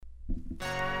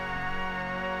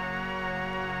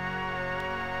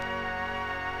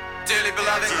Dearly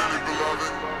beloved,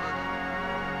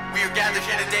 we are gathered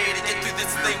here today to get through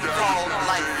this thing called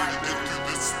life.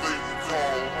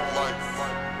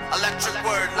 Electric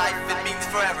word, life, it means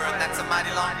forever, and that's a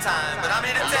mighty long time. But I'm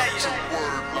here to tell you,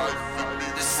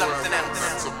 there's something else.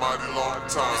 There's something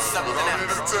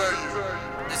else.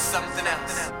 There's something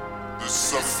else.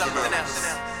 There's something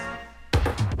else.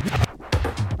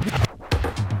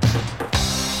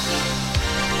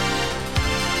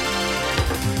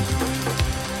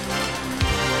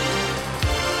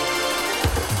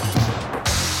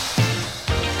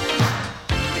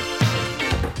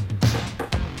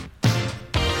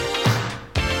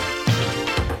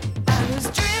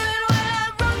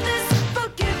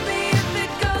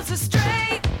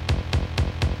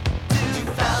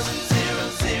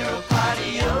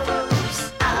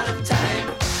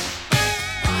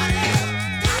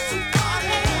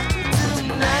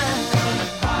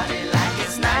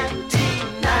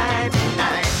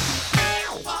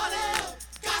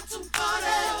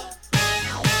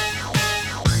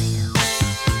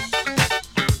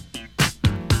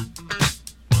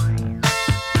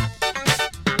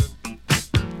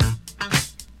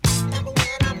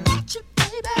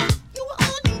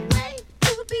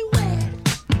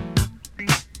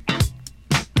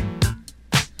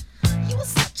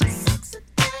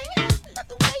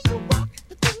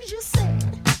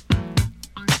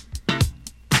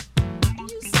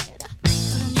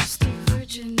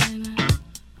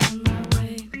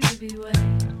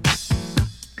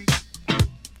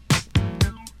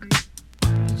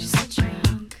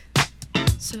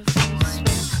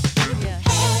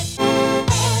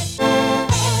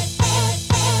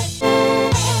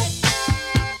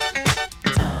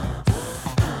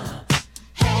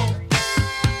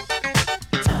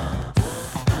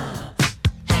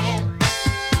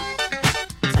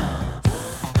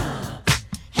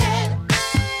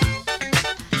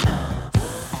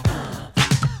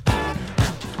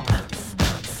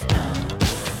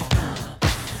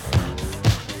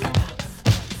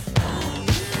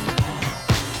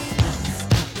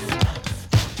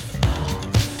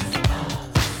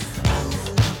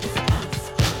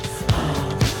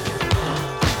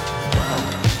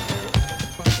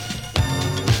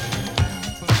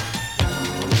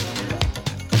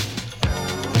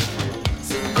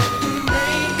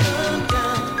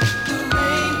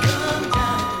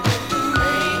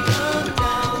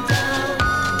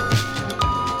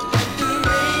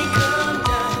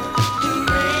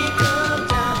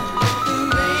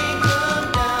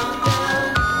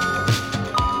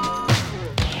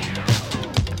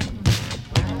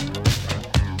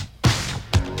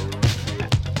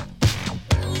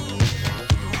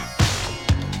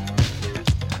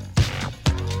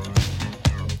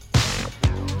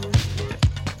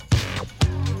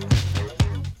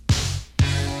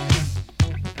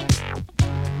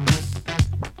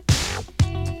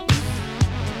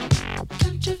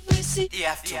 The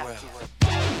afterworld.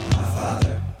 Our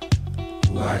Father,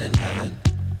 who art in heaven,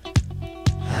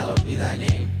 hallowed be thy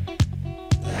name.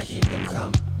 Thy kingdom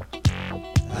come,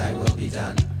 thy will be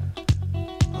done,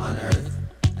 on earth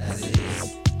as it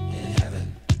is in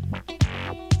heaven.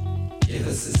 Give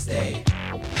us this day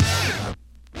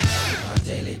our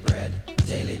daily bread,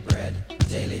 daily bread,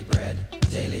 daily bread,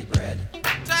 daily bread.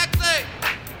 Taxi!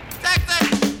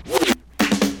 Taxi!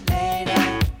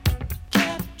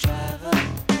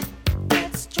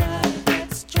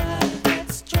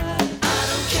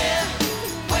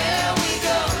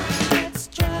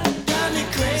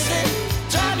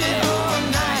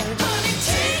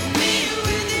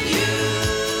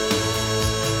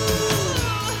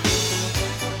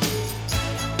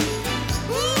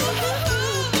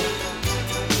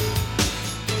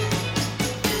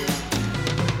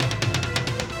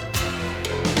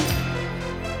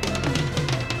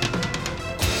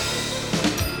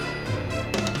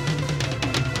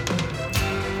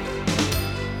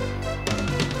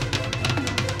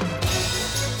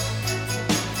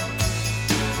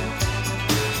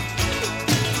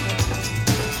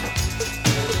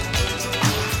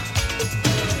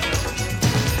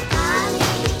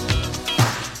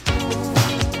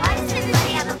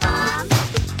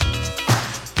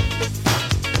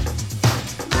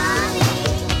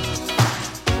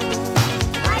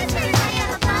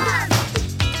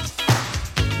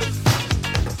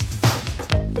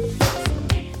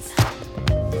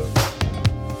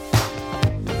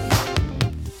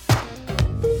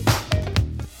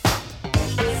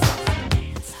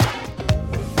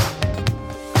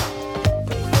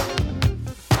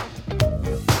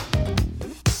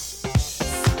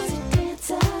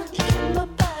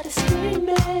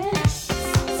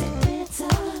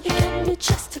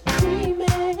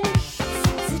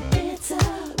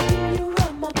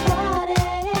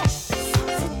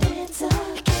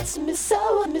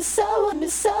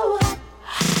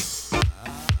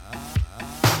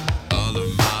 all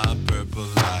of my purple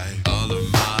light, all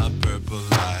of my purple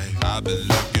light. I've been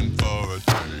looking for a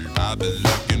type, I've been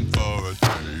looking for a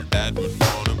type that would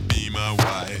wanna be my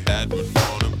wife, that would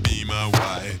wanna be my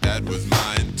wife. That was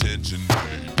my intention,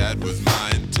 that was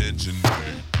my intention.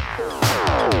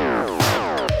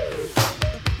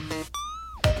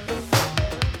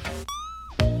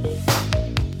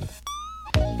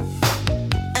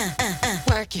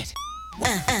 Work it.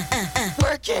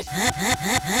 Work it.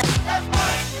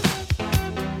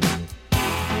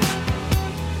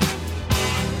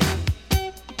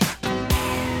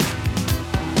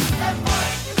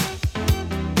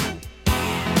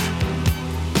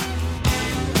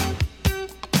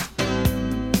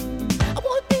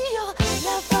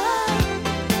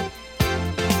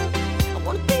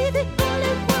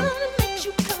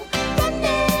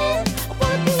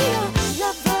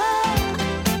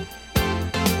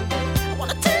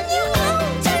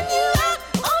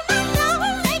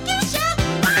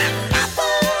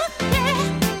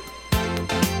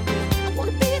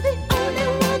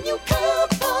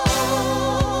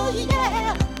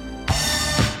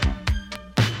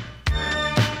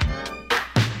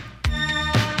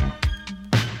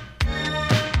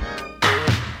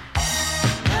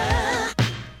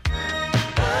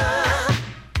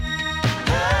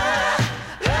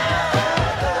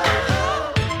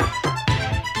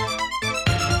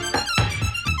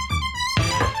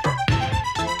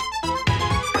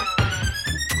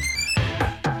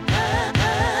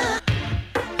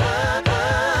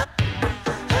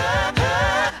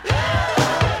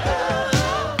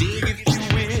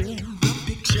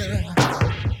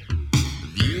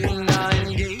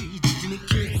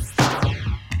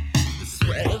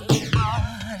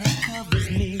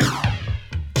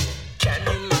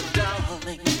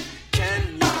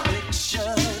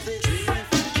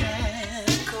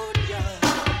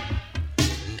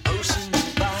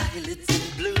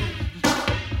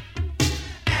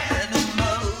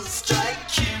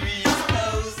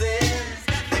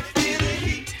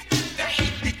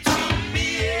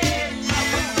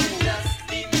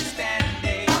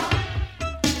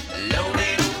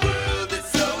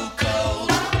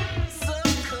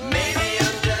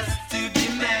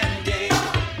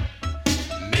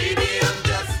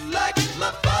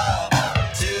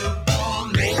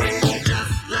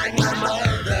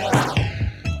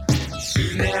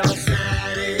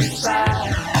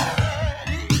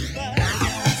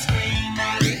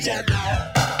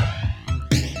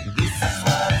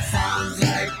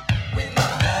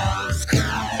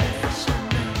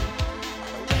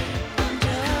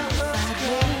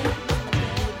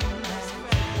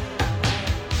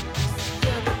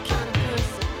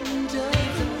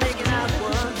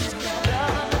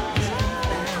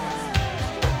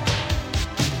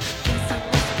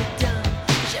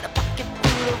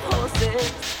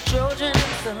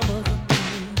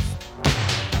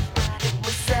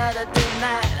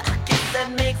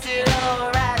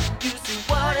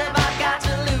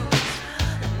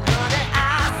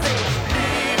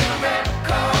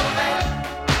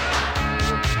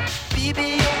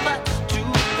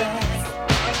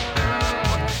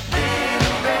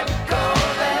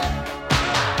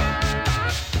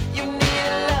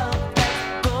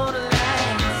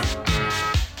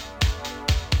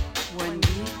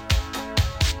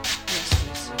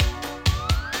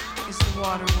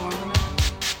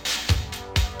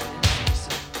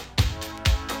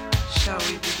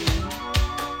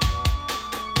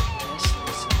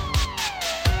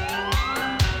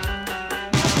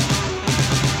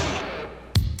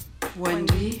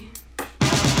 Wendy?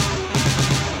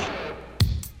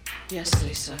 Yes,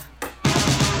 Lisa.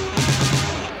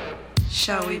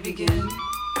 Shall we begin?